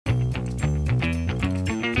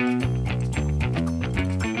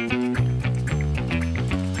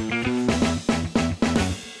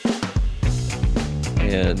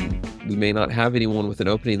and we may not have anyone with an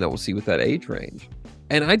opening that we'll see with that age range.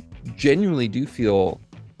 And I genuinely do feel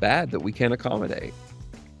bad that we can't accommodate.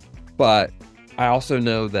 But I also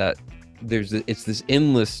know that it's this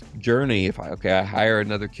endless journey. If I hire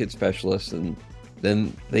another kid specialist, and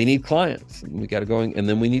then they need clients, and we got to go, and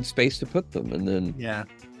then we need space to put them, and then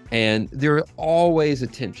and there are always a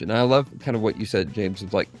tension. I love kind of what you said, James.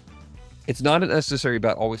 It's like it's not necessarily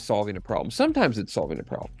about always solving a problem. Sometimes it's solving a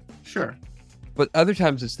problem, sure, but other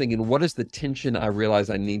times it's thinking, what is the tension I realize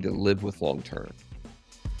I need to live with long term?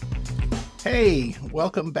 Hey,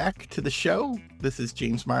 welcome back to the show. This is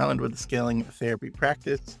James Marland with the Scaling Therapy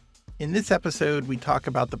Practice. In this episode, we talk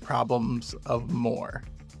about the problems of more.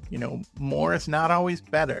 You know, more is not always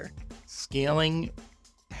better. Scaling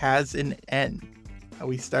has an end.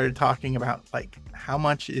 We started talking about like how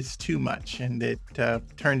much is too much, and it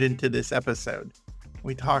turned into this episode.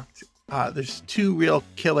 We talked, there's two real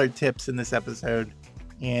killer tips in this episode,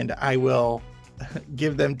 and I will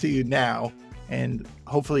give them to you now, and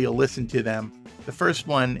hopefully you'll listen to them. The first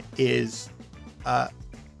one is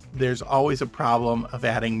there's always a problem of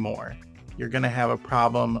adding more. You're going to have a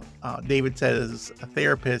problem. David says a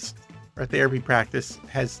therapist or therapy practice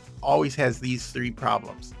always has these three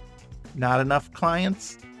problems: not enough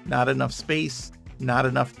clients, not enough space, not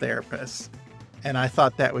enough therapists. And I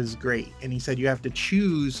thought that was great. And he said you have to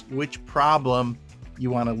choose which problem you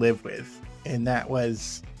want to live with. And that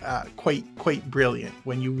was quite brilliant.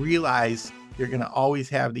 When you realize you're going to always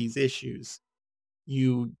have these issues,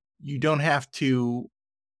 you don't have to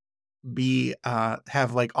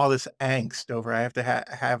have like all this angst over I have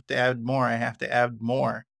to add more. I have to add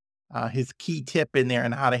more. His key tip in there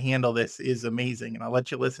on how to handle this is amazing, and I'll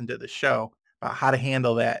let you listen to the show about how to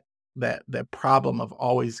handle that problem of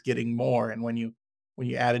always getting more. And when you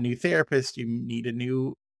add a new therapist, you need a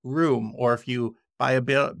new room, or if you buy a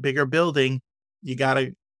bigger building, you got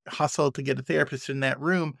to hustle to get a therapist in that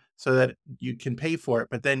room so that you can pay for it.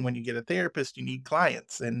 But then when you get a therapist, you need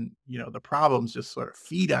clients, and the problems just sort of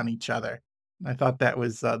feed on each other. And I thought that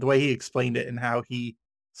was the way he explained it and how he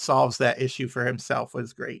solves that issue for himself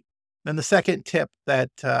was great. Then the second tip that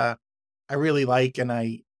I really like, and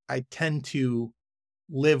I tend to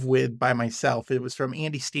live with by myself, it was from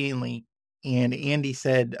Andy Stanley. And Andy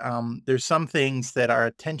said, there's some things that are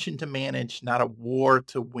a tension to manage, not a war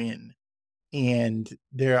to win. And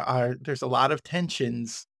there's a lot of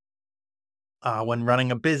tensions when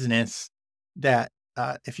running a business that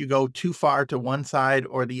if you go too far to one side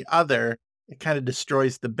or the other, it kind of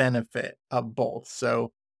destroys the benefit of both.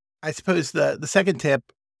 So I suppose the second tip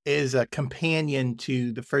is a companion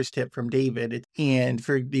to the first tip from David. And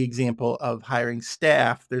for the example of hiring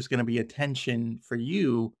staff, there's going to be a tension for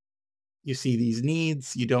you. You see these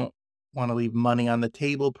needs. You don't want to leave money on the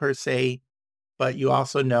table per se, but you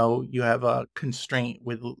also know you have a constraint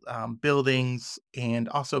with buildings, and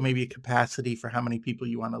also maybe a capacity for how many people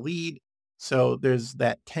you want to lead. So there's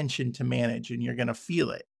that tension to manage, and you're going to feel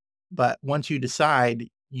it. But once you decide,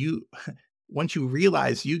 once you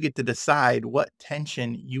realize you get to decide what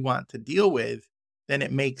tension you want to deal with, then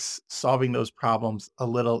it makes solving those problems a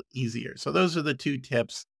little easier. So those are the two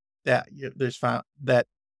tips that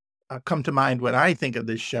come to mind when I think of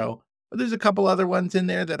this show. But there's a couple other ones in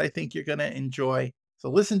there that I think you're going to enjoy. So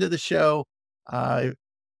listen to the show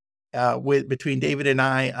between David and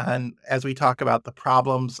I as we talk about the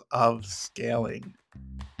problems of scaling.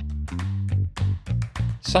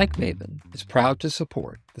 Psych Maven is proud to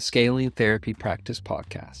support the Scaling Therapy Practice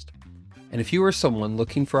podcast. And if you are someone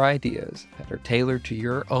looking for ideas that are tailored to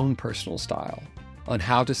your own personal style on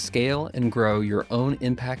how to scale and grow your own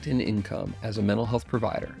impact and income as a mental health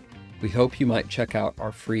provider, we hope you might check out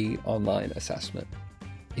our free online assessment.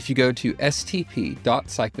 If you go to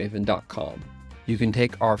stp.psychmaven.com, you can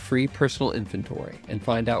take our free personal inventory and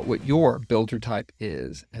find out what your builder type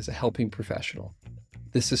is as a helping professional.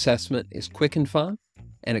 This assessment is quick and fun,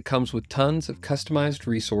 and it comes with tons of customized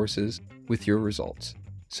resources with your results,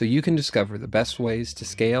 so you can discover the best ways to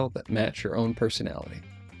scale that match your own personality.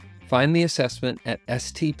 Find the assessment at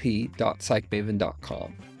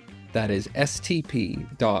stp.psychmaven.com. That is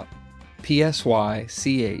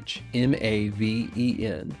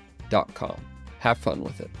stp.psychmaven.com. Have fun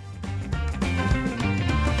with it.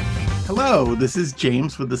 Hello, this is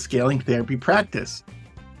James with the Scaling Therapy Practice.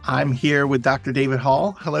 I'm here with Dr. David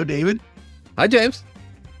Hall. Hello, David. Hi, James.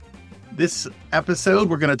 This episode,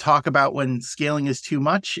 we're going to talk about when scaling is too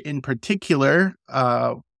much, in particular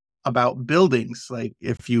about buildings. Like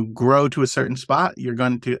if you grow to a certain spot, you're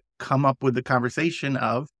going to come up with the conversation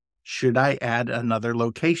of, should I add another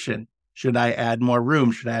location? Should I add more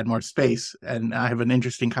room? Should I add more space? And I have an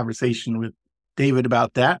interesting conversation with David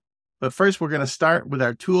about that. But first, we're going to start with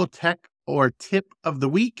our tool, tech, or tip of the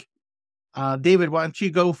week. David, why don't you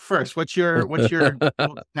go first? What's your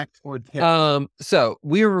tool, tech, or tip? So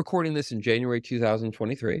we are recording this in January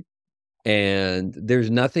 2023, and there's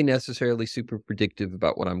nothing necessarily super predictive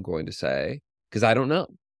about what I'm going to say because I don't know.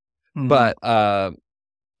 But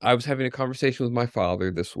I was having a conversation with my father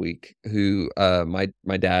this week, who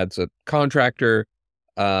my dad's a contractor,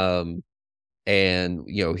 and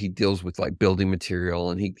he deals with like building material,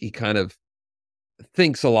 and he kind of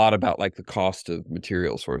thinks a lot about like the cost of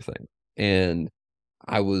material sort of thing. And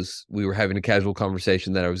we were having a casual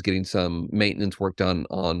conversation that I was getting some maintenance work done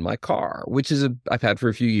on my car, which is I've had for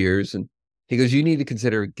a few years. And he goes, "You need to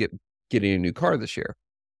consider getting a new car this year."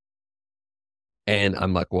 And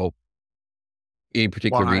I'm like, "Well, any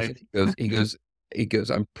particular Why? reason?" He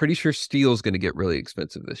goes, "I'm pretty sure steel's going to get really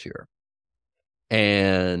expensive this year."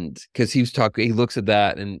 And because he looks at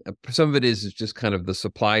that, and some of it is just kind of the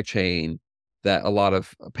supply chain that a lot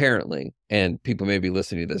of, apparently, and people may be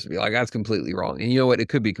listening to this and be like, "That's completely wrong." And you know what? It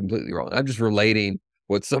could be completely wrong. I'm just relating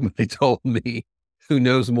what somebody told me who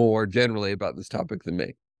knows more generally about this topic than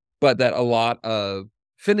me. But that a lot of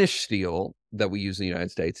finished steel that we use in the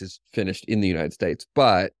United States is finished in the United States.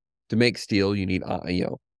 But to make steel, you need,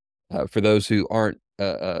 for those who aren't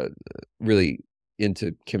really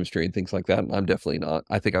into chemistry and things like that, and I'm definitely not.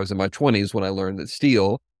 I think I was in my 20s when I learned that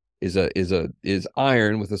steel is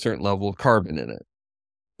iron with a certain level of carbon in it.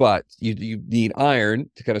 But you need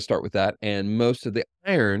iron to kind of start with that, and most of the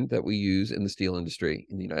iron that we use in the steel industry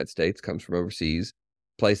in the United States comes from overseas,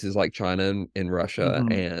 places like China and Russia,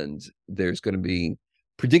 and there's going to be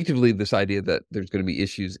predictably this idea that there's going to be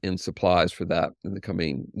issues in supplies for that in the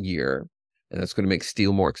coming year, and that's going to make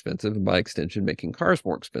steel more expensive, and by extension, making cars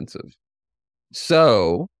more expensive.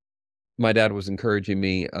 So my dad was encouraging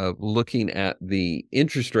me of looking at the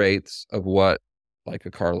interest rates of what like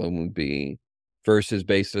a car loan would be versus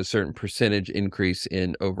based on a certain percentage increase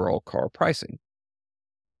in overall car pricing.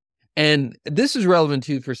 And this is relevant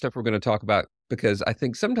too for stuff we're going to talk about, because I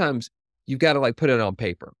think sometimes you've got to like put it on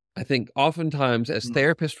paper. I think oftentimes as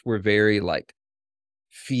therapists, we're very like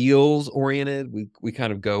feels oriented. We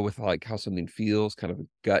kind of go with like how something feels, kind of a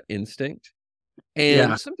gut instinct.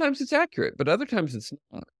 And sometimes it's accurate, but other times it's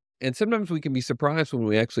not. And sometimes we can be surprised when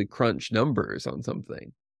we actually crunch numbers on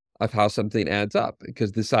something of how something adds up.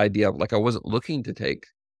 Because this idea of like, I wasn't looking to take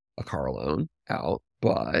a car loan out,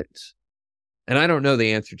 and I don't know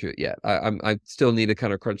the answer to it yet. I still need to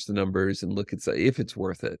kind of crunch the numbers and look and say if it's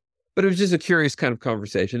worth it. But it was just a curious kind of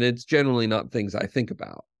conversation. It's generally not things I think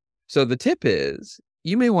about. So the tip is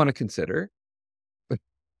you may want to consider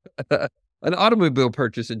an automobile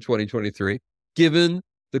purchase in 2023, given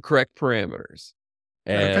the correct parameters.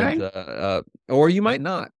 And or you might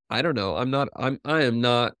not. I don't know. I am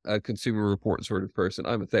not a Consumer Report sort of person.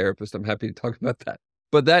 I'm a therapist. I'm happy to talk about that.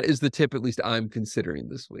 But that is the tip at least I'm considering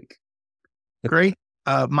this week. Great.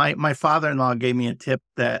 My father-in-law gave me a tip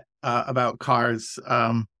that about cars,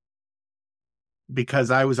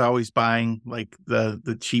 because I was always buying like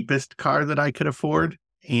the cheapest car that I could afford,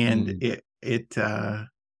 and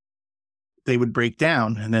they would break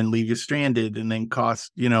down and then leave you stranded and then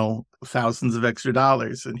cost, thousands of extra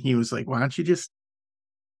dollars. And he was like, "Why don't you just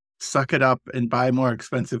suck it up and buy a more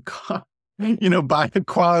expensive car, buy a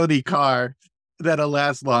quality car that'll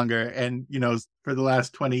last longer." And, for the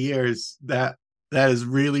last 20 years, that has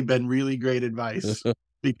really been really great advice,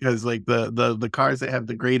 because like the cars that have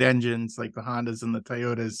the great engines, like the Hondas and the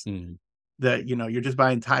Toyotas, that, you're just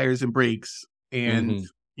buying tires and brakes, and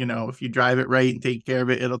if you drive it right and take care of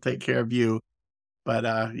it, it'll take care of you. But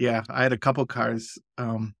I had a couple cars.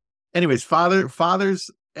 Anyways, fathers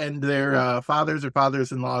and their fathers or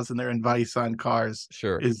fathers-in-laws and their advice on cars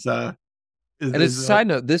is and as a side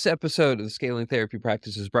note, this episode of the Scaling Therapy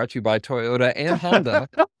Practice is brought to you by Toyota and Honda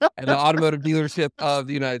and the automotive dealership of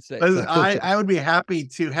the United States. I would be happy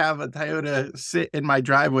to have a Toyota sit in my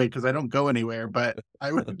driveway because I don't go anywhere, but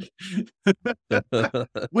I would.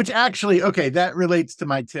 Which actually, okay, that relates to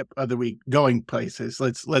my tip of the week: going places.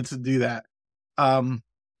 Let's do that. I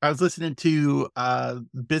was listening to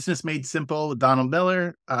Business Made Simple with Donald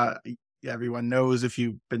Miller. Everyone knows, if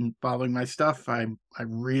you've been following my stuff, I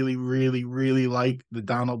really, really, really like the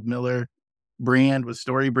Donald Miller brand with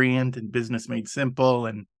Story Brand and Business Made Simple.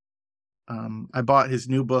 And I bought his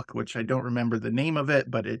new book, which I don't remember the name of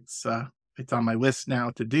it, but it's on my list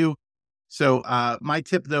now to do. So my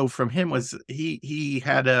tip though from him was he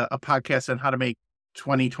had a podcast on how to make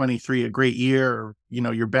 2023 a great year, or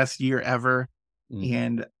your best year ever.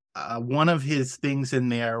 And one of his things in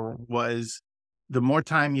there was, the more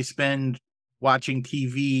time you spend watching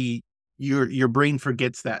TV, your brain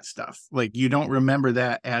forgets that stuff. Like you don't remember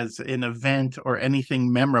that as an event or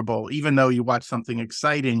anything memorable, even though you watch something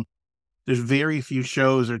exciting. There's very few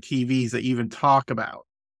shows or TVs that even talk about.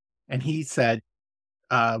 And he said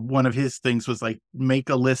one of his things was like make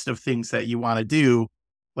a list of things that you want to do,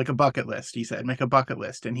 like a bucket list. He said make a bucket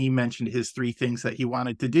list, and he mentioned his 3 things that he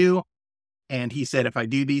wanted to do. And he said, if I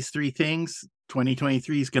do these 3 things,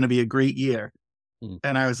 2023 is going to be a great year. Mm.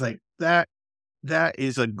 And I was like, that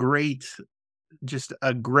is just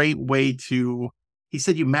a great way to, he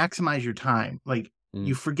said, you maximize your time. Like Mm.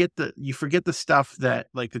 you forget the stuff that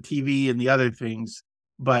like the TV and the other things,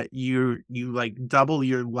 but you like double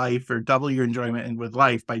your life or double your enjoyment and with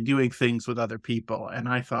life by doing things with other people. And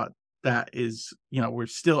I thought that is, we're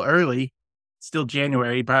still early, still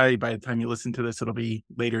January. Probably by the time you listen to this, it'll be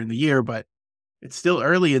later in the year, but it's still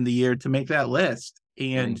early in the year to make that list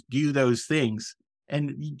Mm. and do those things.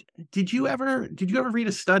 And did you ever read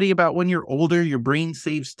a study about when you're older, your brain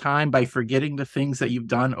saves time by forgetting the things that you've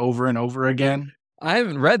done over and over again? I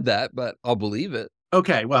haven't read that, but I'll believe it.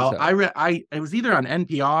 Okay, well, So, it was either on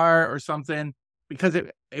NPR or something, because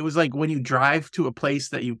it was like when you drive to a place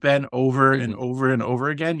that you've been over and mhm. over and over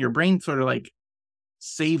again, your brain sort of like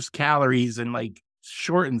saves calories and like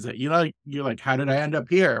shortens it. You're like, how did I end up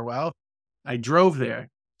here? Well, I drove there.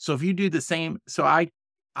 So if you do the same, so I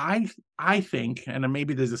I think, and then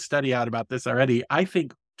maybe there's a study out about this already. I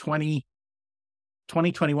think 2021,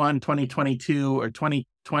 2022, or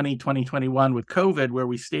 2020, 2021 with COVID, where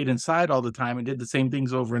we stayed inside all the time and did the same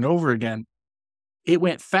things over and over again, it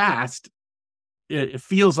went fast. It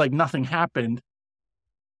feels like nothing happened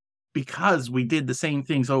because we did the same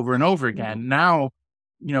things over and over again. Now,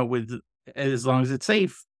 with as long as it's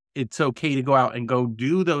safe, it's okay to go out and go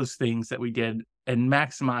do those things that we did and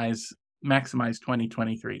maximize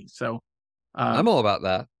 2023. So, I'm all about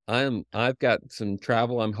that. I've got some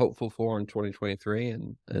travel I'm hopeful for in 2023,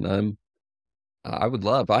 and I would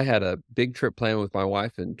love. I had a big trip planned with my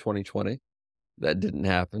wife in 2020 that didn't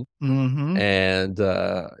happen. mhm. And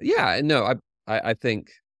yeah, no, I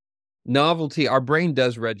think novelty, our brain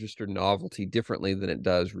does register novelty differently than it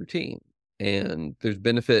does routine. And there's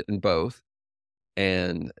benefit in both.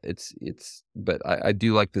 And but I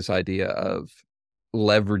do like this idea of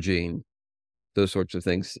leveraging those sorts of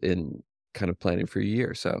things in kind of planning for a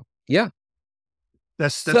year. So yeah.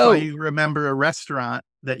 That's why So you remember a restaurant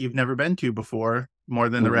that you've never been to before more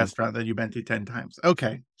than the mhm, restaurant that you've been to 10 times.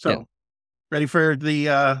 Okay. yeah. So, ready for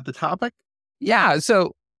the topic? Yeah.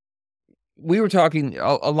 So we were talking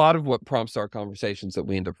a lot of what prompts our conversations that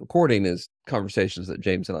we end up recording is conversations that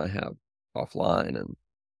James and I have offline. And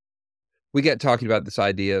we get talking about this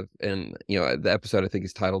idea of, and the episode I think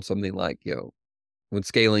is titled something like, when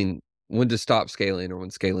scaling, when to stop scaling, or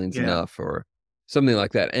when scaling's Yeah. enough, or something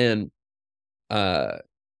like that. And uh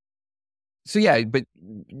so yeah, but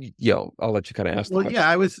I'll let you kind of ask the Well,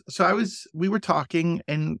 yeah, question. we were talking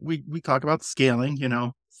and we talk about scaling,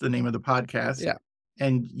 it's the name of the podcast. Yeah.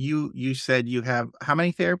 And you said you have how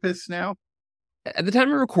many therapists now? At the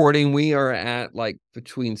time of recording, we are at like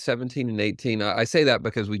between 17 and 18. I say that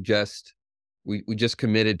because we just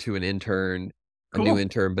committed to a new Cool.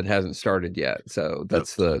 intern, but hasn't started yet. So So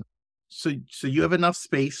that's the so you have enough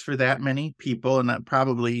space for that many people, and that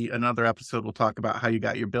probably another episode will talk about how you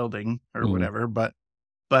got your building or mhm, whatever. But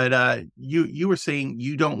you were saying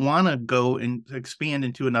you don't want to go and expand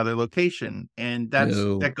into another location, and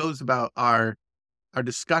no. that goes about our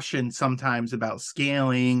discussion sometimes about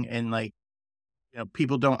scaling and like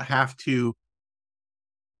people don't have to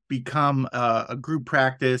become a group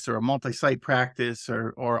practice or a multi-site practice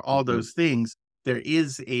or all Mhm, those things. There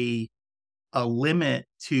is a limit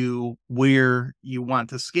to where you want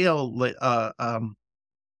to scale,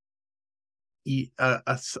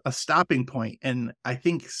 a stopping point. And I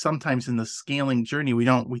think sometimes in the scaling journey, we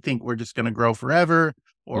think we're just going to grow forever,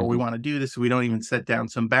 or we mhm, want to do this. We don't even set down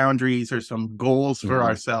some boundaries or some goals for mhm,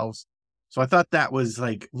 ourselves. So I thought that was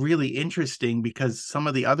like really interesting because some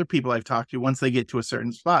of the other people I've talked to, once they get to a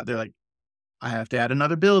certain spot, they're like, I have to add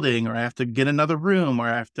another building, or I have to get another room, or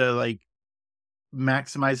I have to like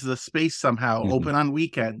maximize the space somehow, mhm. open on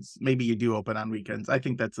weekends. Maybe you do open on weekends. I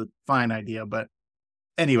think that's a fine idea. But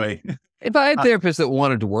anyway, If I had uh, therapists that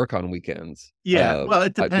wanted to work on weekends, yeah, well,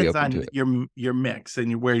 it I'd be depends open to on it. your mix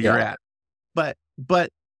and where you're Yeah. at. But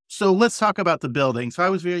so let's talk about the building. So I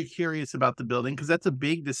was very curious about the building because that's a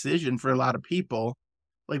big decision for a lot of people.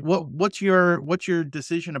 Like what's your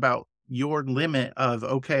decision about your limit of,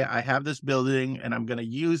 okay, I have this building and I'm going to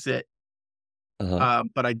use it, Uh-huh.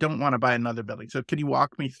 but I don't want to buy another building. So can you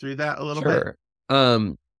walk me through that a little bit? Sure.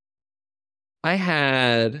 I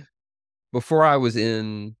had before I was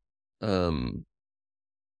in um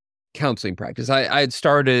counseling practice. I had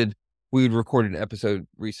started, we had recorded an episode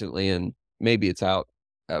recently, and maybe it's out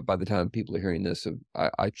by the time people are hearing this.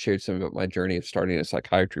 I shared some about my journey of starting a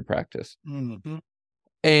psychiatry practice. Mm-hmm.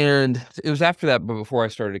 And it was after that, but before I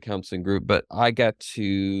started a counseling group, but I got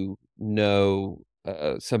to know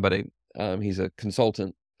somebody. He's a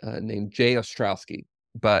consultant named Jay Ostrowski,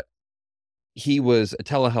 but he was a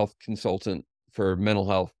telehealth consultant for mental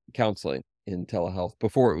health counseling in telehealth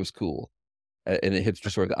before it was cool in a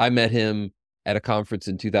hipster sort of. I met him at a conference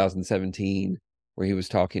in 2017 where he was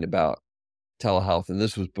talking about telehealth, and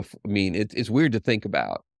this was before. I mean, it's weird to think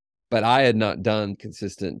about, but I had not done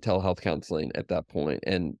consistent telehealth counseling at that point,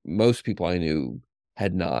 and most people I knew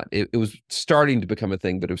had not. It was starting to become a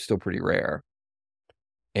thing, but it was still pretty rare.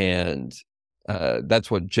 And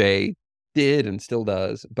that's what Jay did and still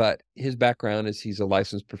does. But his background is he's a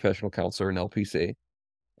licensed professional counselor in LPC,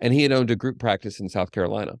 and he had owned a group practice in South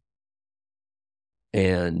Carolina.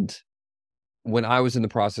 And when I was in the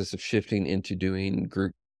process of shifting into doing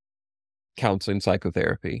group counseling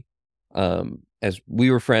psychotherapy, as we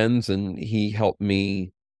were friends, and he helped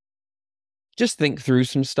me just think through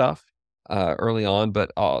some stuff early on.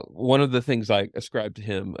 But one of the things I ascribed to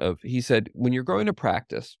him he said, when you're going to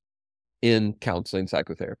practice in counseling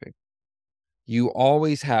psychotherapy, you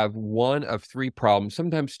always have one of three problems,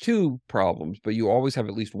 sometimes two problems, but you always have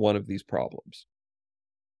at least one of these problems,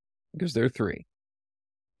 because there are three: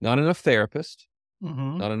 not enough therapists,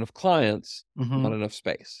 Mm-hmm. not enough clients, Mm-hmm. not enough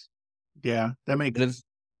space. Yeah, that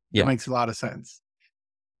Yeah. makes a lot of sense.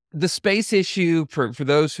 The space issue for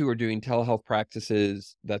those who are doing telehealth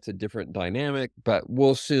practices, that's a different dynamic, but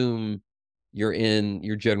we'll assume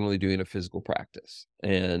you're generally doing a physical practice.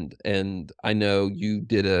 And I know you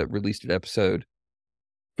released an episode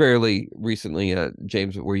fairly recently,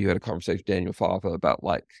 James, where you had a conversation with Daniel Fava about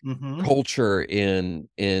like Mm-hmm. culture in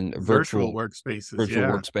Virtual virtual workspaces. virtual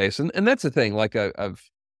Yeah. workspace. And that's the thing. Like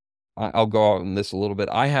I'll go on this a little bit.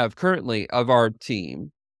 I have currently, of our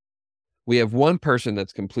team, we have one person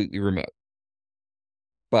that's completely remote,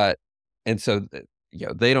 but, and so,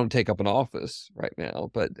 they don't take up an office right now,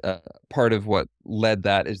 but part of what led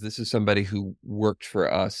that is this is somebody who worked for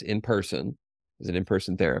us in person as an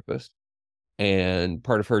in-person therapist. And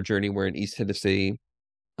part of her journey, we're in East Tennessee.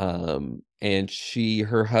 And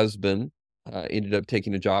her husband ended up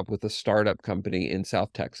taking a job with a startup company in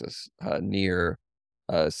South Texas, near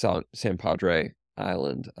San Padre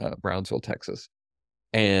Island, Brownsville, Texas.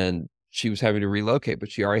 And she was having to relocate,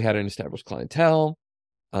 but she already had an established clientele.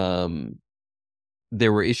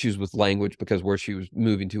 There were issues with language because where she was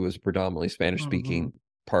moving to was a predominantly Spanish Mm-hmm. speaking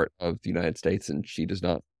part of the United States, and she does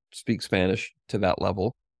not speak Spanish to that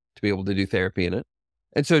level to be able to do therapy in it.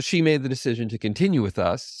 And so she made the decision to continue with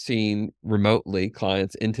us, seeing remotely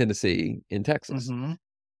clients in Tennessee, in Texas.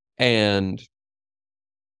 Mm-hmm.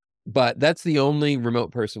 But that's the only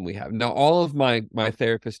remote person we have. Now, all of my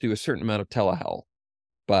therapists do a certain amount of telehealth,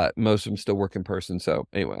 but most of them still work in person. So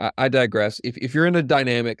anyway, I digress. If you're in a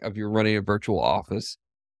dynamic of you're running a virtual office,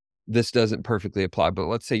 this doesn't perfectly apply. But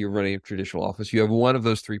let's say you're running a traditional office, you have one of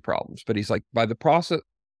those three problems. But he's like, in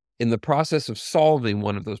the process of solving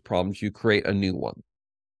one of those problems, you create a new one.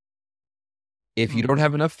 If you don't Mm-hmm.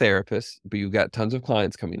 have enough therapists, but you've got tons of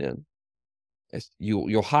clients coming in,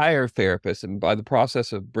 you'll hire therapists, and by the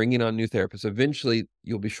process of bringing on new therapists, eventually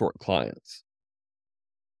you'll be short clients.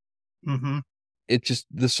 Mm-hmm. It's just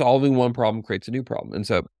the solving one problem creates a new problem. And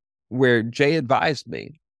so where Jay advised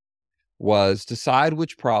me was decide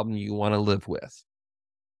which problem you want to live with.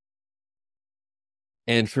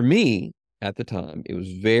 And for me at the time, it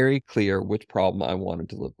was very clear which problem I wanted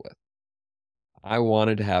to live with. I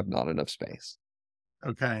wanted to have not enough space.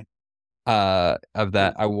 Okay. Of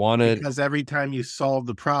that, I wanted, Because every time you solve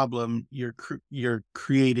the problem, you're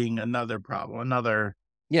creating another problem, another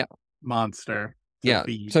yeah, monster to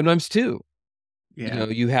feed. sometimes two. Yeah.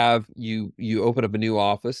 You open up a new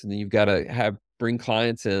office, and then you've got to bring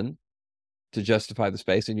clients in to justify the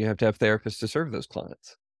space, and you have to have therapists to serve those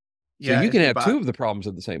clients. So Yeah. you If can you have buy two of the problems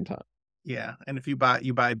at the same time. Yeah, and if you buy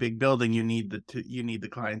a big building, you need the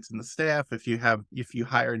clients and the staff. If you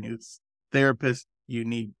hire a new therapist, you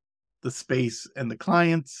need the space and the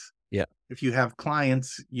clients. Yeah. If you have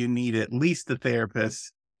clients, you need at least the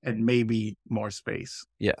therapist and maybe more space.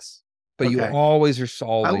 Yes. But you Okay. always are I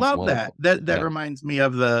solving love one of that. them. That Yeah. reminds me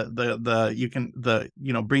of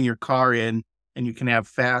bring your car in and you can have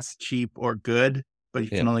fast, cheap, or good, but you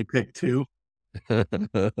Yeah. can only pick two.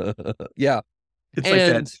 Yeah. It's like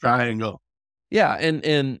that And triangle. yeah,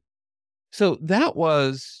 and so that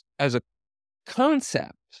was, as a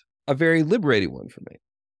concept, a very liberating one for me.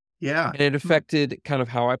 Yeah. And it affected kind of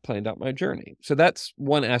how I planned out my journey. So that's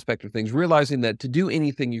one aspect of things, realizing that to do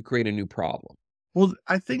anything, you create a new problem. Well,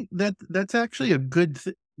 I think that that's actually a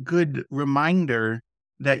good reminder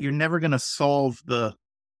that you're never going to solve the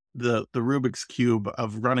Rubik's cube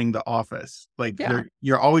of running the office. Like Yeah.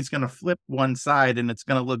 you're always going to flip one side and it's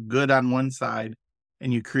going to look good on one side,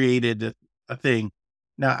 and you created a thing.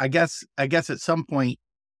 Now, I guess at some point,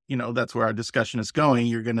 that's where our discussion is going.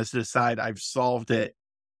 You're going to decide I've solved it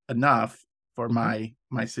enough for Mhm.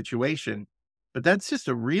 my situation. But that's just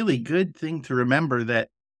a really good thing to remember, that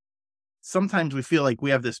sometimes we feel like we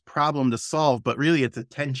have this problem to solve, but really it's a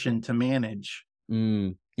tension to manage.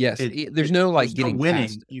 Yes. There's no like There's no getting past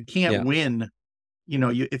winning. it. You can't Yeah. win.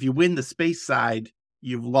 If you win the space side,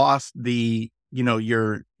 you've lost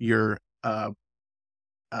uh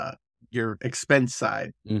uh your expense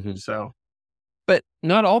side. Hmm. So But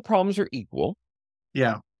not all problems are equal.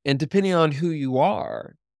 yeah, And depending on who you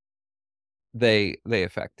are, they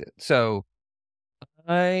affect it. So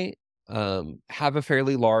I have a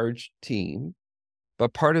fairly large team,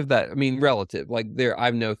 but part of that, I mean, relative, like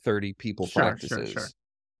I know 30 people sure. practices,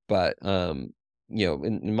 but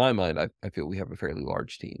in my mind, I feel we have a fairly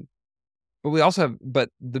large team. But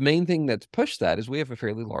the main thing that's pushed that is we have a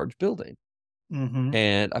fairly large building Hmm.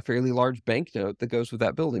 and a fairly large banknote that goes with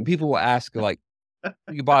that building. People will ask, like,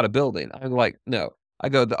 you bought a building. I'm like, no. I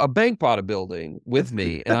go, a bank bought a building with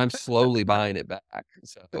me and I'm slowly buying it back.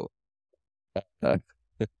 So, uh,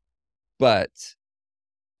 but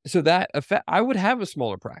so that effect, I would have a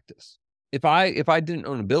smaller practice if I didn't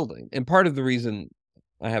own a building. And part of the reason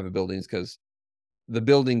I have a building is because the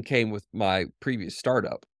building came with my previous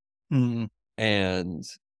startup, Hmm. and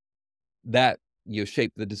that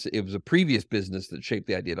shaped it was a previous business that shaped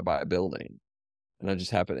the idea to buy a building, and I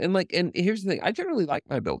just happened. And here's the thing, I generally like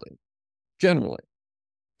my building. Generally,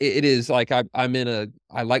 it is like I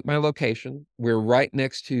like my location. We're right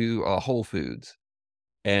next to Whole Foods.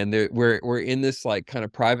 And we're in this like kind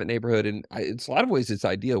of private neighborhood, and it's a lot of ways it's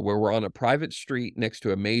ideal where we're on a private street next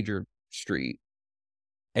to a major street,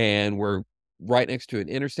 and we're right next to an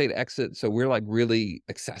interstate exit, so we're like really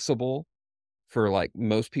accessible for like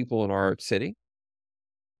most people in our city.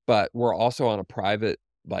 But we're also on a private,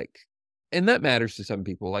 like, and that matters to some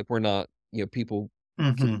people. Like we're not, people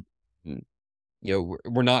Hmm. can, mm,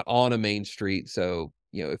 we're not on a main street, so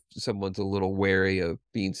if someone's a little wary of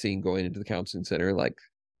being seen going into the counseling center, like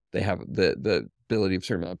they have the ability of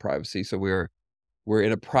certain amount of privacy. So we're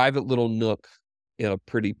in a private little nook in a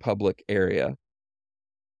pretty public area,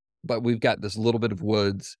 but we've got this little bit of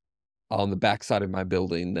woods on the backside of my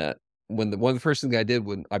building that one of the first things I did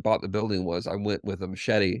when I bought the building was I went with a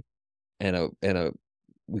machete and a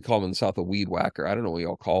we call them in the South a weed whacker. I don't know what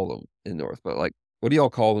y'all call them in North, but like what do y'all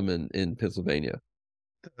call them in Pennsylvania?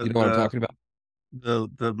 You know what I'm the talking about?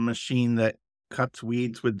 the machine that cuts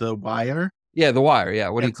weeds with the wire. Yeah, the wire. Yeah,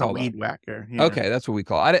 what do you That's a call that? weed whacker. Yeah, Okay, that's what we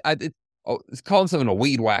call it. It's calling something a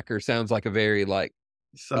weed whacker sounds like a very like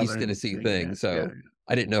East southern Tennessee thing. thing. Yeah, yeah. So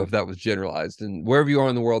I didn't know if that was generalized. And wherever you are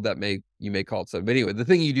in the world, you may call it something. But anyway, the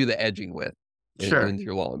thing you do the edging with Sure. into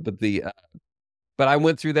your lawn. But I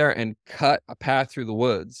went through there and cut a path through the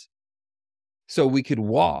woods so we could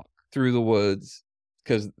walk through the woods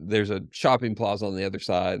because there's a shopping plaza on the other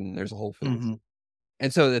side and there's a Whole Foods. Hmm.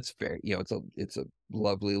 And so that's fair. It's a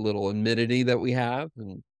lovely little amenity that we have,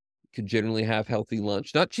 and could generally have healthy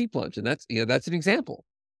lunch, not cheap lunch. And that's an example.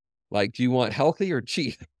 Like, do you want healthy or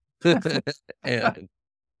cheap? And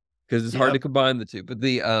because it's hard Yep. to combine the two. But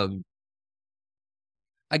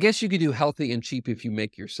I guess you could do healthy and cheap if you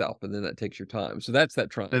make yourself, and then that takes your time. So that's that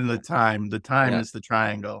Then triangle. the time Yeah. is the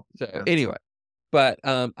triangle. So Yes. anyway, but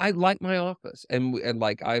I like my office, and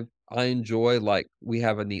like I enjoy, like, we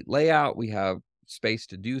have a neat layout, we have space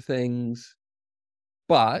to do things,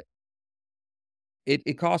 but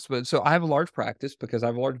it costs. But so I have a large practice because I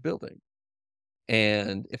have a large building.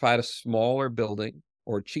 And if I had a smaller building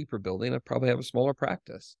or a cheaper building, I'd probably have a smaller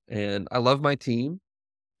practice. And I love my team,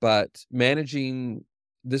 but managing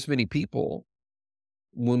this many people,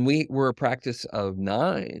 when we were a practice of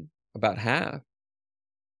 9, about half,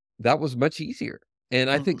 that was much easier. And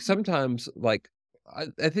I think Mhm. sometimes, like,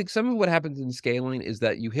 I think some of what happens in scaling is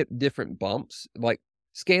that you hit different bumps. Like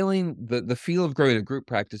scaling, the feel of growing a group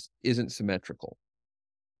practice isn't symmetrical.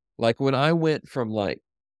 Like when I went from like,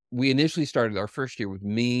 we initially started our first year with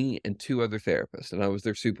me and 2 other therapists, and I was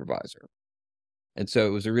their supervisor. And so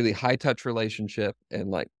it was a really high touch relationship,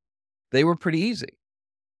 and like they were pretty easy.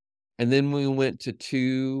 And then we went to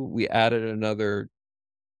 2, added another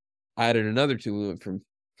 2. We went from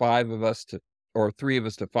 5 of us to or 3 of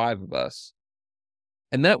us to 5 of us.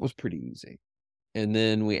 And that was pretty easy. And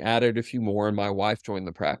then we added a few more, and my wife joined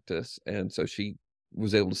the practice. And so she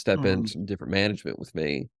was able to step in some different management with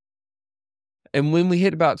me. And when we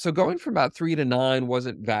hit so going from about 3 to 9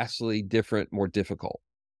 wasn't vastly different, more difficult.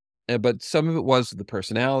 But some of it was the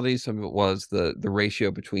personality, some of it was the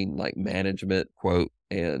ratio between like management, quote,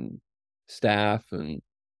 and staff. And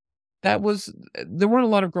there weren't a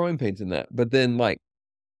lot of growing pains in that. But then like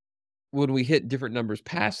when we hit different numbers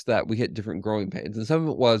past that, we hit different growing pains. And some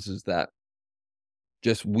of it is that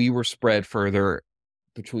just we were spread further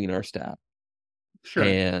between our staff. Sure.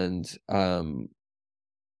 And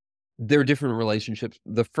there are different relationships.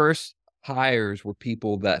 The first hires were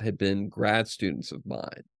people that had been grad students of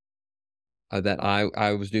mine, that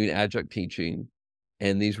I was doing adjunct teaching,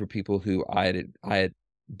 and these were people who I had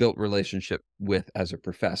built relationship with as a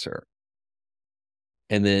professor.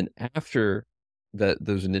 And then after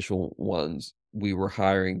those initial ones, we were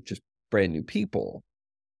hiring just brand new people.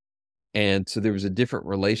 And so there was a different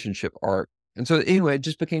relationship arc. And so anyway, it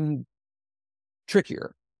just became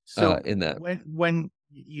trickier So in that. when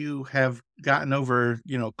you have gotten over,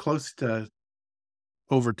 close to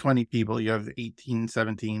over 20 people, you have 18,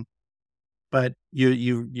 17, but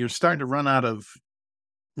you're starting to run out of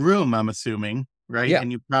room, I'm assuming, right? Yeah.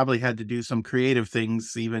 And you probably had to do some creative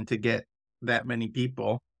things even to get that many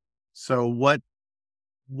people. So what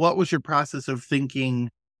was your process of thinking,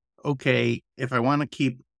 okay, if I want to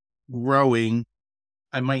keep growing,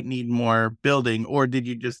 I might need more building, or did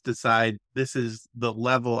you just decide this is the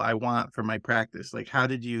level I want for my practice? Like,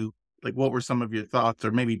 what were some of your thoughts,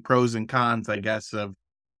 or maybe pros and cons, I guess, of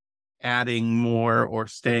adding more or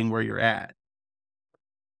staying where you're at?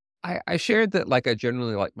 I shared that like I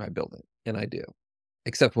generally like my building, and I do,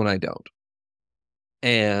 except when I don't.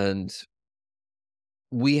 And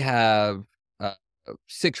we have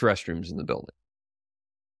 6 restrooms in the building.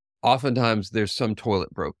 Oftentimes there's some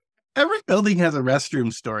toilet broke. Every building has a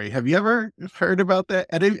restroom story. Have you ever heard about that?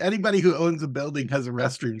 Anybody who owns a building has a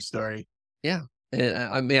restroom story. Yeah. And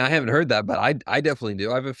I mean, I haven't heard that, but I definitely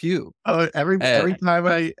do. I have a few. Oh, every Uh,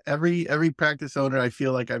 time every practice owner I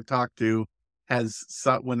feel like I've talked to has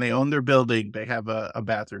when they own their building, they have a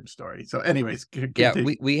bathroom story. So anyways, yeah,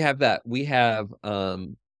 continue. we have that. We have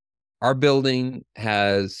our building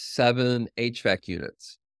has 7 HVAC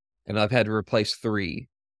units, and I've had to replace 3,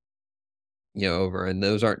 over, and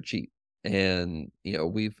those aren't cheap. And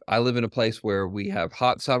I live in a place where we have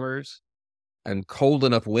hot summers and cold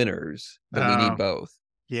enough winters that we need both.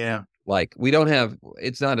 Yeah. Like we don't have,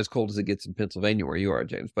 it's not as cold as it gets in Pennsylvania where you are,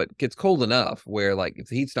 James, but it gets cold enough where like if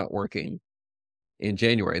the heat's not working in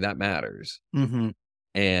January, that matters. Mm-hmm.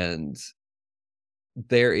 And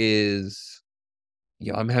there is,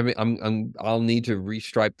 I'll need to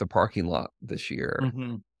restripe the parking lot this year.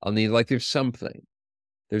 Mm-hmm. I'll need, like, there's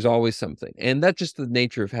always something. And that's just the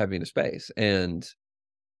nature of having a space. And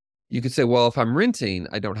you could say, well, if I'm renting,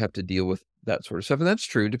 I don't have to deal with that sort of stuff. And that's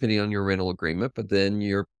true, depending on your rental agreement. But then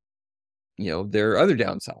there are other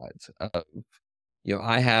downsides of,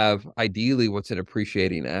 I have ideally what's an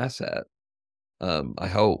appreciating asset. I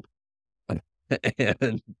hope.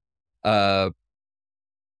 And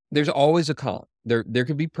there's always a con. There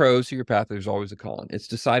can be pros to your path. There's always a con. It's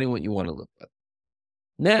deciding what you want to live with.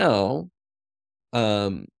 Now,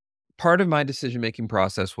 part of my decision-making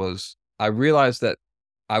process was I realized that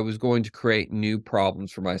I was going to create new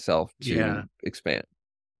problems for myself to expand.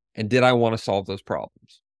 And did I want to solve those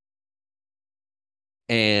problems?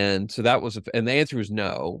 And so and the answer was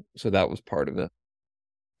no. So that was part of it.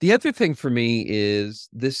 The other thing for me is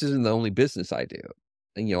this isn't the only business I do.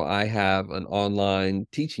 And, I have an online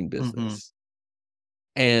teaching business.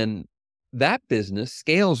 And that business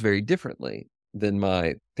scales very differently than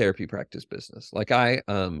my therapy practice business. Like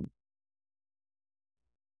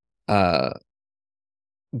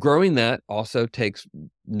growing that also takes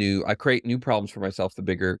I create new problems for myself the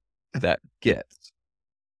bigger that gets.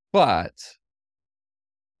 But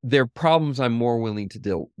they're problems I'm more willing to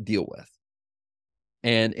deal with.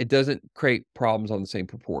 And it doesn't create problems on the same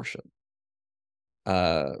proportion.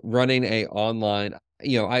 Running a online,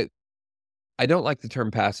 I don't like the term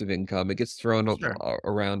passive income. It gets thrown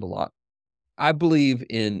around a lot. I believe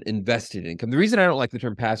in invested income. The reason I don't like the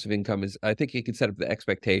term passive income is I think it can set up the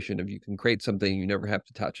expectation of you can create something, you never have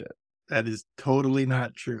to touch it. That is totally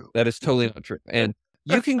not true. That is totally not true. And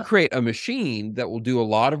you can create a machine that will do a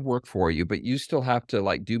lot of work for you, but you still have to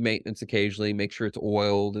like do maintenance occasionally, make sure it's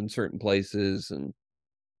oiled in certain places. And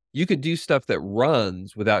you could do stuff that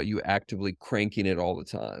runs without you actively cranking it all the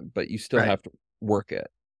time, but you still have to work it.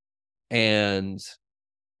 And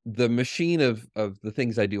the machine of the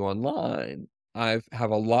things I do online, I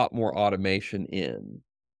have a lot more automation in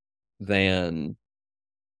than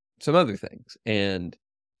some other things. And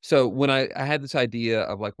so when I had this idea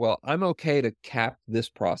of like, well, I'm okay to cap this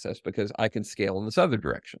process because I can scale in this other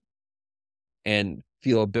direction and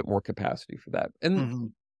feel a bit more capacity for that. And Mm-hmm.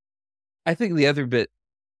 I think the other bit,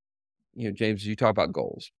 James, you talk about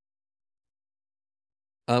goals.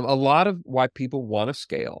 A lot of why people want to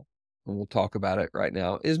scale, and we'll talk about it right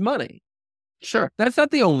now, is money. Sure. That's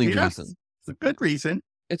not the only Yes. reason. It's a good reason.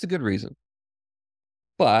 It's a good reason.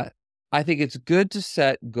 But I think it's good to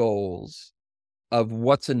set goals of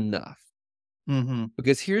what's enough. Mm-hmm.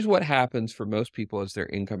 Because here's what happens for most people as their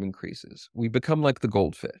income increases. We become like the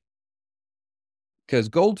goldfish. Because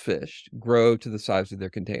goldfish grow to the size of their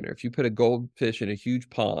container. If you put a goldfish in a huge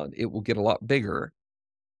pond, it will get a lot bigger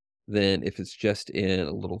than if it's just in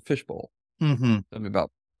a little fishbowl. Mm-hmm. I mean,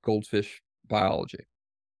 about goldfish biology.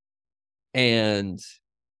 And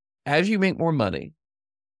as you make more money,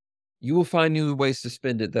 you will find new ways to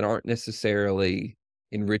spend it that aren't necessarily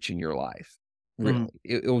enriching your life. Really, Mm-hmm.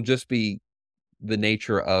 it will just be the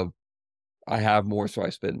nature of I have more, so I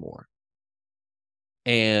spend more.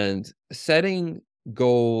 And setting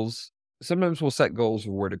goals, sometimes we'll set goals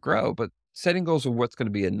of where to grow, but setting goals of what's going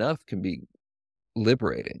to be enough can be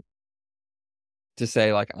liberating. To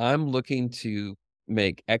say, like, I'm looking to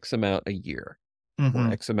make X amount a year or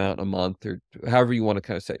Mm-hmm. X amount a month, or however you want to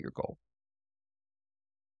kind of set your goal.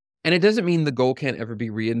 And it doesn't mean the goal can't ever be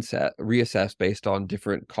reassessed based on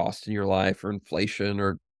different costs in your life or inflation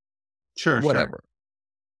or Sure, sure. whatever.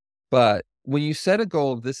 But when you set a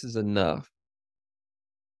goal of this is enough,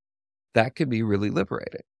 that could be really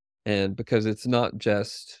liberating. And because it's not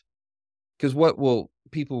just because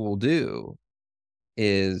people will do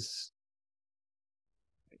is,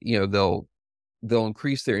 they'll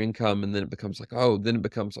increase their income, and then it becomes like,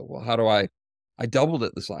 well, how do I doubled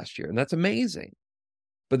it this last year, and that's amazing.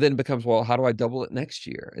 But then it becomes, well, how do I double it next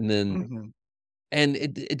year? And then, Mm-hmm. and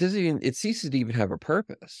it doesn't even, it ceases to even have a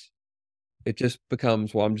purpose. It just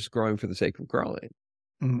becomes, well, I'm just growing for the sake of growing.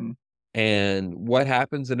 Mm-hmm. And what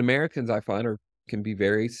happens in Americans, I find, can be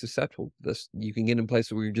very susceptible to this. You can get in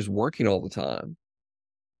places where you're just working all the time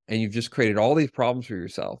and you've just created all these problems for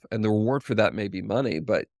yourself. And the reward for that may be money,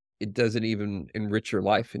 but it doesn't even enrich your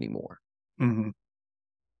life anymore. Mm-hmm.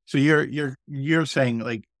 So you're saying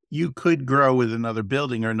like you could grow with another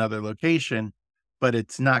building or another location, but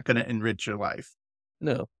it's not going to enrich your life.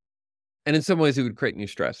 No. And in some ways it would create new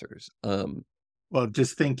stressors. Well,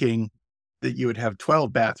 just thinking that you would have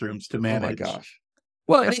 12 bathrooms to Oh my manage gosh.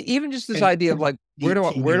 Well, and even just this and idea of like, 18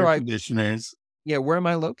 air conditioners. where am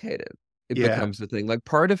I located? It Yeah. becomes the thing. Like,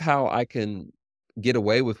 part of how I can get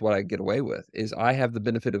away with what I get away with is I have the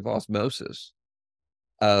benefit of osmosis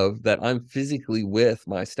of that I'm physically with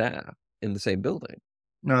my staff in the same building.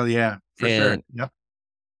 No, yeah, for sure. And Yep.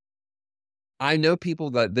 I know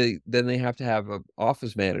people that they have to have an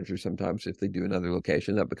office manager sometimes if they do another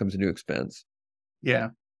location. That becomes a new expense. Yeah.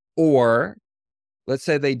 Or let's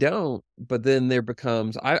say they don't, but then there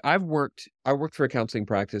becomes I worked for a counseling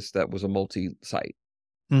practice that was a multi-site.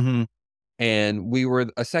 Mm-hmm. And we were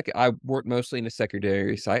I worked mostly in a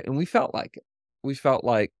secondary site, and we felt like it. We felt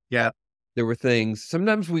like Yeah. there were things,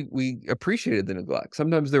 sometimes we appreciated the neglect.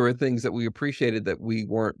 Sometimes there were things that we appreciated that we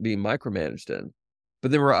weren't being micromanaged in. But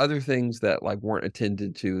there were other things that like weren't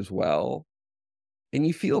attended to as well. And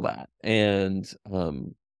you feel that. And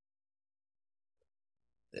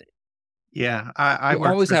Yeah. I you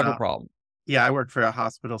worked always for have a problem. I worked for a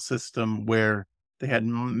hospital system where they had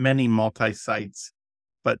many multi-sites,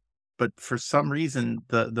 but for some reason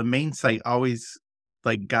the main site always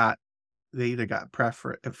like they either got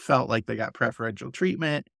it felt like they got preferential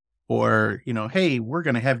treatment, or hey, we're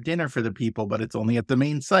going to have dinner for the people, but it's only at the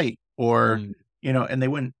main site, or Mm,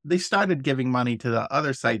 and they started giving money to the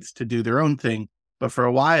other sites to do their own thing, but for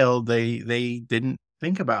a while they didn't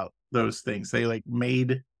think about those things. They like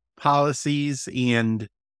made policies and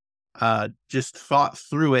just thought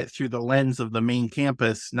through it through the lens of the main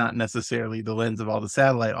campus, not necessarily the lens of all the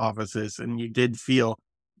satellite offices. And you did feel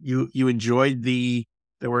you enjoyed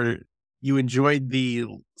there were you enjoyed the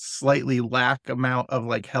slightly lack amount of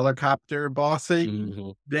like helicopter bossing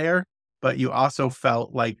mhm. there, but you also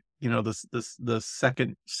felt like the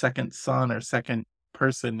second son or second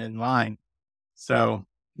person in line. So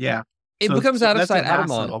yeah, It becomes so out of that's a sight, out of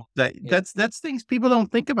mind. hassle Yeah. that's things people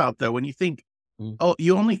don't think about though. When you think, Mm, oh,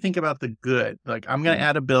 you only think about the good. Like, I'm going to mm,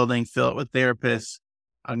 add a building, fill it with therapists.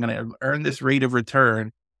 I'm going to earn this rate of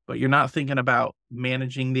return, but you're not thinking about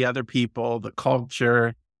managing the other people, the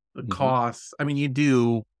culture, the mhm, costs. I mean, you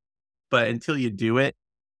do, but until you do it,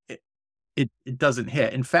 it, it doesn't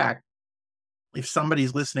hit. In fact, if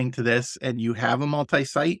somebody's listening to this and you have a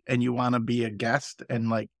multi-site and you want to be a guest and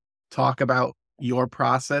like talk about your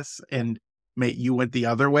process and you went the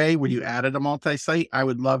other way where you added a multi-site, I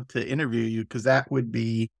would love to interview you because that would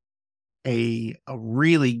be a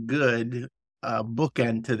really good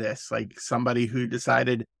bookend to this. Like somebody who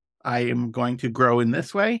decided I am going to grow in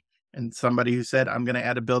this way, and somebody who said I'm going to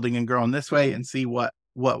add a building and grow in this way, and see what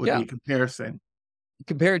would be Yeah. a comparison.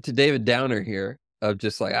 Compare it to David Downer here of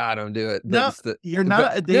just like, I don't do it. No, you're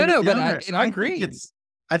not a no, David no, but Downer. I agree.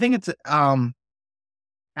 I think it's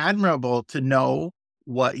admirable to know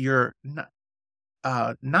what your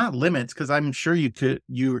not limits, because I'm sure you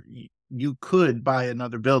could buy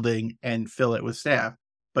another building and fill it with staff,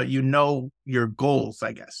 but you know your goals,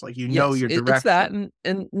 I guess. Like Yes, your it's that, direction.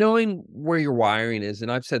 and knowing where your wiring is.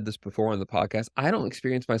 And I've said this before on the podcast, I don't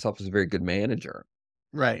experience myself as a very good manager.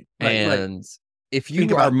 Right. And if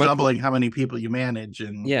Think you are about doubling how many people you manage,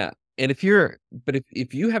 and yeah, and if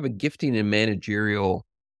you have a gifting in managerial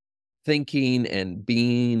thinking and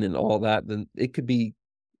being and all that, then it could be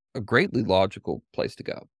a greatly logical place to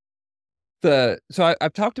go.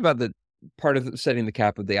 I've talked about the part of setting the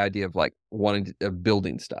cap of the idea of like wanting to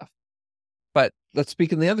building stuff. But let's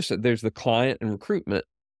speak on the other side. There's the client and recruitment,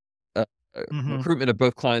 recruitment of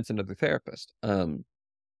both clients and other therapists.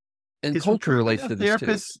 And is culture relates to this too.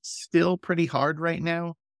 Therapists still pretty hard right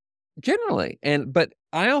now, Generally, but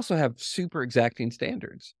I also have super exacting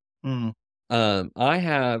standards. Mm. I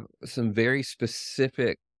have some very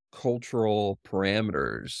specific cultural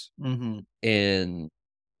parameters in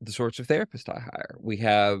the sorts of therapists I hire. We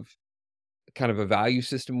have kind of a value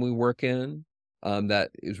system we work in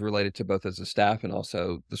that is related to both as a staff and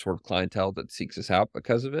also the sort of clientele that seeks us out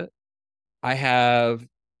because of it. I have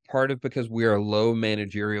part of because we're a low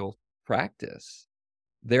managerial practice.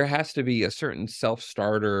 There has to be a certain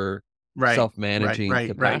self-starter, self-managing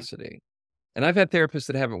capacity. And I've had therapists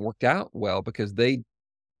that haven't worked out well because they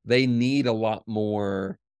need a lot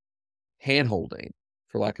more hand-holding,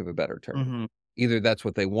 for lack of a better term. Either that's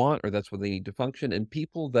what they want or that's what they need to function. And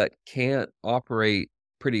people that can't operate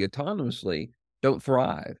pretty autonomously don't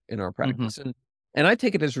thrive in our practice. And I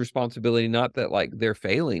take it as responsibility, not that like they're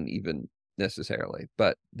failing even necessarily,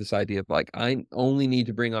 but this idea of like, I only need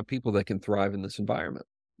to bring on people that can thrive in this environment.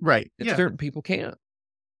 Right. And certain people can't.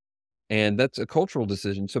 And that's a cultural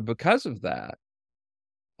decision. So because of that,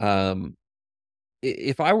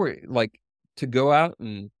 if I were like to go out,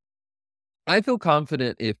 and I feel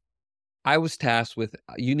confident if I was tasked with,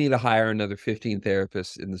 you need to hire another 15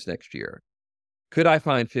 therapists in this next year. Could I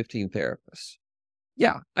find 15 therapists?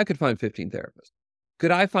 Yeah, I could find 15 therapists. Could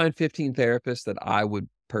I find 15 therapists that I would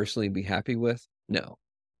personally be happy with? No.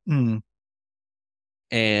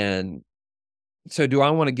 And so do I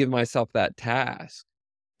want to give myself that task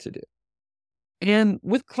to do? And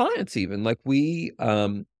with clients, even like we're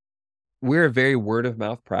a very word of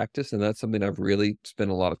mouth practice, and that's something I've really spent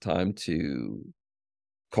a lot of time to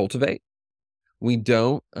cultivate. We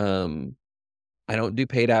don't, I don't do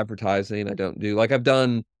paid advertising. I don't do like I've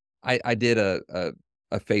done. I did a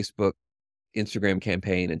Facebook, Instagram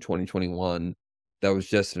campaign in 2021 that was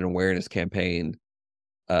just an awareness campaign.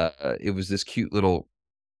 It was this cute little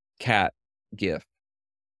cat GIF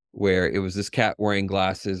where it was this cat wearing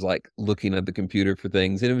glasses, like looking at the computer for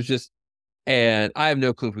things, and it was just. And I have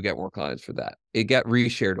no clue if we got more clients for that. It got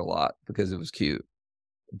reshared a lot because it was cute,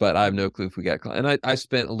 but I have no clue if we got clients. And I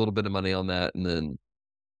spent a little bit of money on that, and then,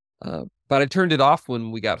 but I turned it off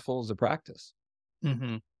when we got full as a practice.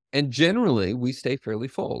 And generally, we stay fairly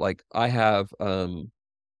full. Like I have,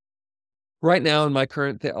 right now in my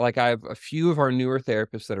current, like I have a few of our newer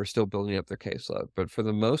therapists that are still building up their caseload, but for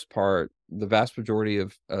the most part, the vast majority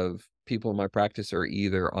of people in my practice are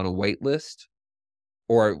either on a wait list,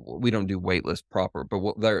 or we don't do wait list proper,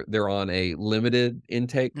 but they're on a limited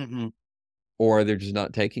intake, or they're just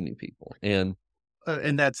not taking new people. And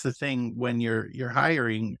that's the thing when you're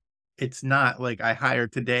hiring, it's not like I hire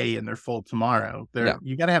today and they're full tomorrow.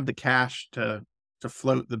 You got to have the cash to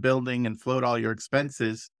float the building and float all your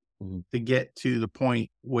expenses to get to the point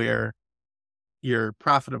where you're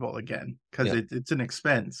profitable again, because it's an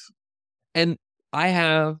expense. And I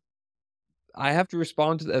have to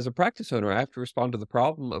respond to, as a practice owner, I have to respond to the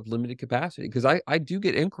problem of limited capacity, because I do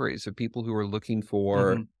get inquiries of people who are looking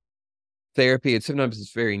for therapy, and sometimes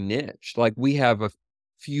it's very niche. Like we have a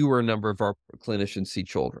fewer number of our clinicians see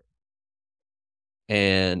children,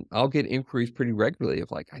 and I'll get inquiries pretty regularly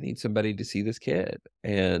of like, I need somebody to see this kid,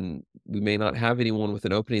 and we may not have anyone with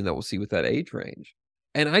an opening that will see with that age range.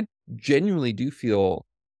 And I genuinely do feel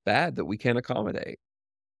bad that we can't accommodate,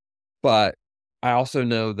 but I also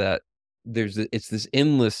know that it's this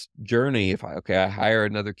endless journey. If I hire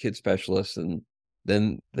another kid specialist, and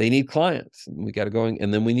then they need clients, and we got to go,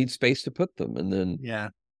 and then we need space to put them, and then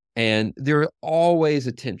And there are always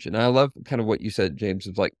a tension. I love kind of what you said, James,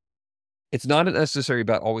 is like, it's not necessarily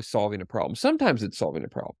about always solving a problem. Sometimes it's solving a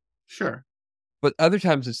problem, Sure. but other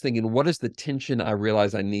times it's thinking, what is the tension I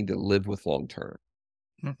realize I need to live with long term?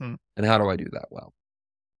 Hmm. And how do I do that well?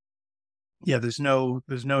 Yeah, there's no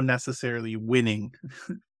necessarily winning.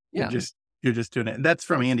 You're Yeah. just you're just doing it. And that's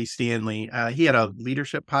from Andy Stanley. He had a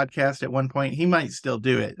leadership podcast at one point. He might still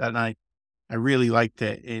do it, and I really liked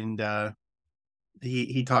it. And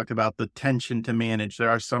he talked about the tension to manage. There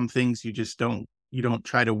are some things you don't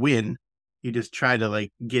try to win. You just try to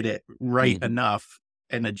like get it right Hmm. enough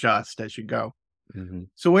and adjust as you go. Hmm.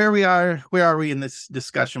 So where are we in this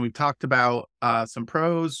discussion? We've talked about some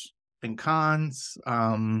pros and cons.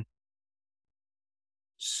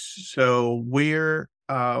 So where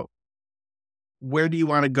do you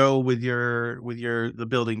want to go with your the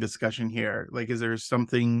building discussion here? Like, is there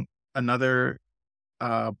something another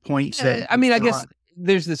point that I you mean, I still guess want?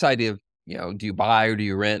 there's this idea of, do you buy or do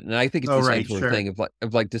you rent? And I think it's Oh, the same right, sort of sure. thing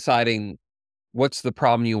of like deciding what's the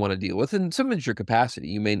problem you want to deal with. And some of it's your capacity.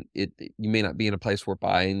 You may not be in a place where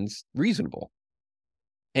buying's reasonable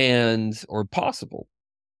and or possible.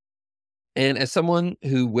 And as someone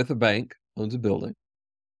who with a bank owns a building,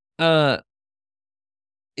 uh,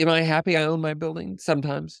 am I happy I own my building?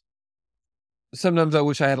 Sometimes. Sometimes I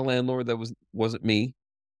wish I had a landlord that wasn't me.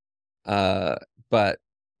 Uh, but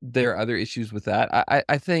there are other issues with that.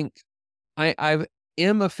 I think I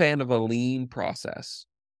am a fan of a lean process,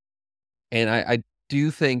 and I do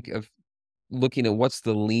think of looking at what's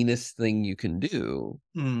the leanest thing you can do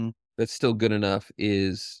Mm, that's still good enough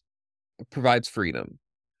is provides freedom.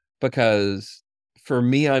 Because for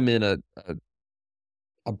me, I'm in a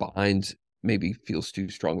bind, maybe feels too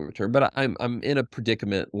strong of a term, but I'm in a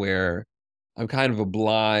predicament where I'm kind of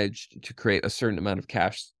obliged to create a certain amount of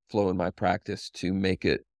cash flow in my practice to make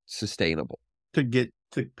it sustainable. to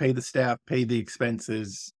pay the staff, pay the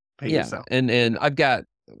expenses, pay Yeah, yourself. and I've got,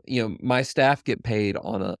 my staff get paid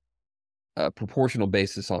on a proportional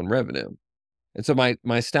basis on revenue. And so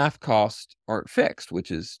my staff costs aren't fixed,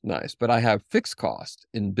 which is nice, but I have fixed costs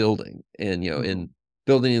in building and, Mhm. in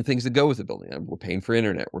building and things that go with the building. We're paying for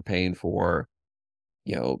internet, we're paying for,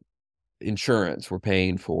 you know, insurance, we're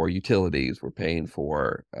paying for utilities, we're paying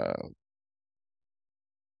for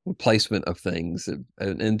replacement of things.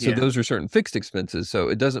 And so Yeah. those are certain fixed expenses. So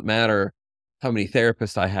it doesn't matter how many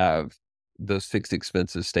therapists I have, those fixed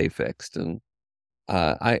expenses stay fixed. And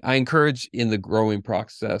I encourage in the growing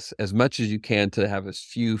process as much as you can to have as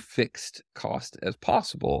few fixed costs as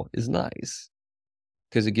possible is nice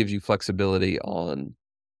because it gives you flexibility on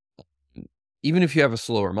even if you have a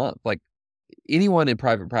slower month. Like anyone in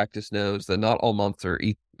private practice knows that not all months are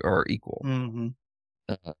equal. Mhm.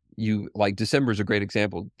 You like December is a great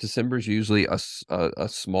example. December is usually a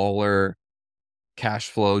smaller cash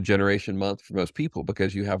flow generation month for most people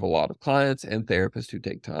because you have a lot of clients and therapists who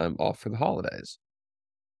take time off for the holidays.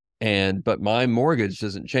 But my mortgage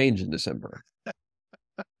doesn't change in December.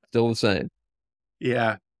 Still the same.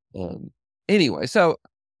 Yeah. Um, anyway, so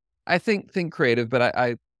I think creative, but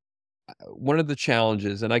I one of the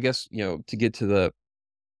challenges, and I guess, to get to the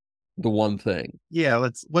one thing, Yeah,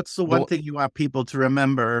 what's the one the thing you want people to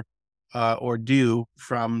remember, or do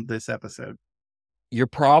from this episode? your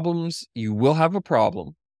problems, you will have a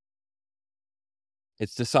problem.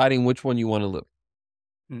 It's deciding which one you want to live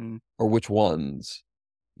Mm, or which ones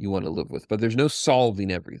you want to live with. But there's no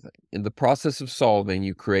solving everything. In the process of solving,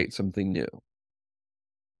 you create something new.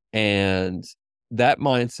 And that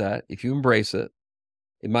mindset, if you embrace it,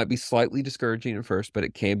 it might be slightly discouraging at first, but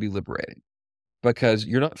it can be liberating because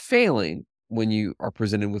you're not failing when you are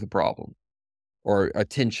presented with a problem or a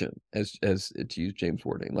tension, as to use James'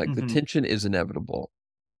 wording. Like the mhm. tension is inevitable.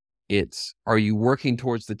 It's, are you working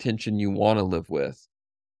towards the tension you want to live with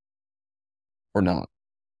or not?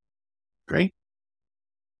 Great.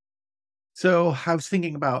 So I was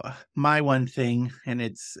thinking about my one thing, and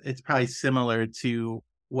it's probably similar to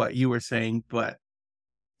what you were saying, but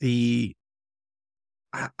the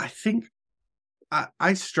I think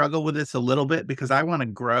I struggle with this a little bit because I want to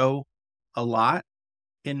grow a lot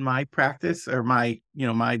in my practice or my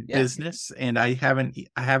Yeah. business, and I haven't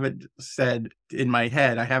said in my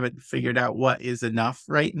head, I haven't figured out what is enough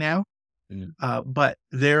right now. Mm. But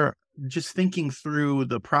they're just thinking through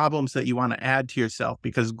the problems that you want to add to yourself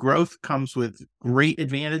because growth comes with great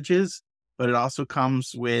advantages, but it also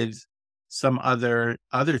comes with some other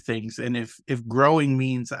things. And if growing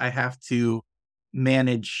means I have to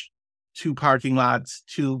manage two parking lots,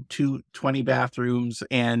 two 20 bathrooms,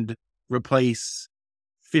 and replace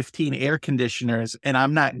 15 air conditioners, and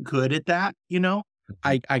I'm not good at that. Mhm.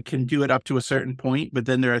 I can do it up to a certain point, but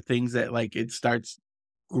then there are things that like it starts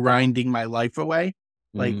grinding my life away.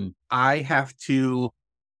 Like I have to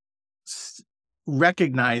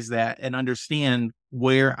recognize that and understand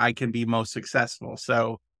where I can be most successful.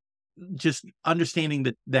 So just understanding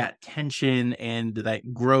that tension and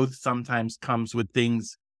that growth sometimes comes with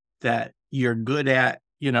things that you're good at.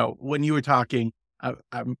 You know, when you were talking,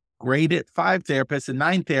 I'm great at 5 therapists and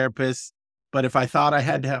 9 therapists, but if I thought I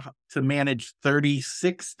had to manage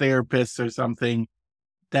 36 therapists or something,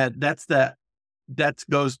 that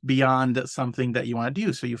goes beyond something that you want to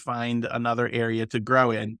do. So you find another area to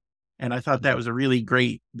grow in. And I thought that was a really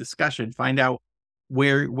great discussion. Find out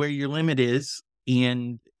where your limit is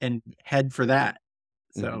and head for that.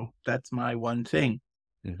 So that's my one thing.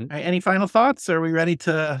 All right, any final thoughts? Are we ready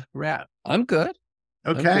to wrap? I'm good.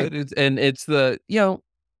 Okay. I'm good. It's the,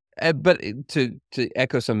 but to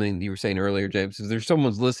echo something you were saying earlier, James, if there's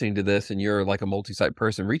someone's listening to this and you're like a multi-site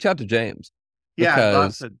person, reach out to James. Yeah, I'd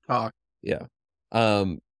love to talk. Yeah.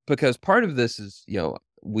 Because part of this is,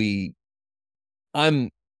 I'm,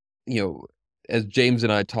 as James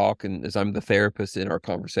and I talk and as I'm the therapist in our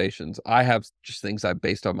conversations, I have just things I've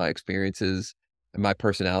based on my experiences and my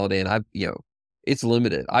personality. And it's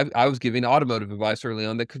limited. I was giving automotive advice early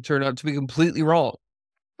on that could turn out to be completely wrong.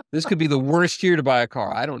 This could be the worst year to buy a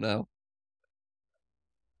car. I don't know.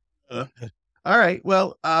 All right.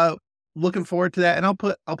 Well, looking forward to that. And I'll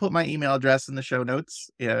put my email address in the show notes.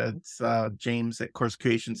 Yeah, it's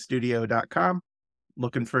james@coursecreationstudio.com.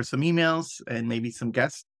 Looking for some emails and maybe some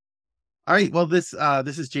guests. All right. Well, this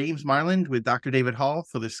is James Marland with Dr. David Hall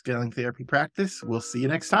for the Scaling Therapy Practice. We'll see you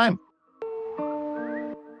next time.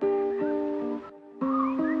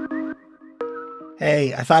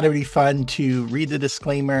 Hey, I thought it would be fun to read the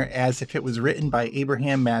disclaimer as if it was written by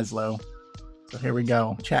Abraham Maslow. So here we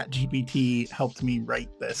go. ChatGPT helped me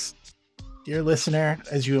write this. Dear listener,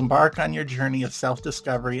 as you embark on your journey of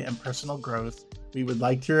self-discovery and personal growth, we would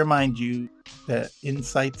like to remind you that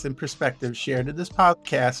insights and perspectives shared in this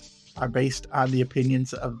podcast are based on the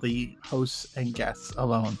opinions of the hosts and guests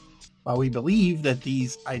alone. While we believe that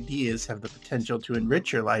these ideas have the potential to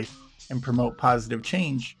enrich your life and promote positive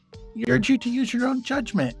change, we urge you to use your own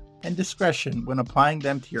judgment and discretion when applying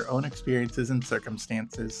them to your own experiences and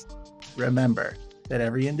circumstances. Remember that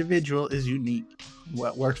every individual is unique.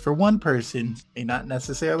 What works for one person may not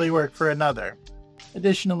necessarily work for another.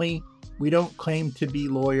 Additionally, we don't claim to be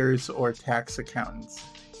lawyers or tax accountants,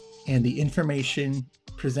 and the information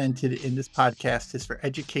presented in this podcast is for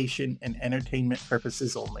education and entertainment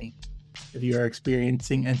purposes only. If you are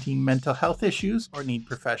experiencing any mental health issues or need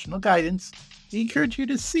professional guidance, we encourage you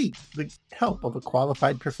to seek the help of a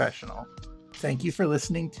qualified professional. Thank you for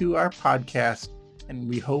listening to our podcast, and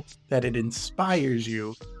we hope that it inspires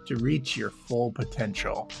you to reach your full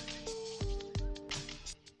potential.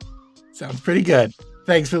 Sounds pretty good.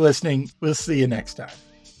 Thanks for listening. We'll see you next time.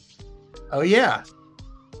 Oh yeah,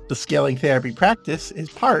 the Scaling Therapy Practice is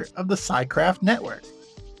part of the SciCraft Network.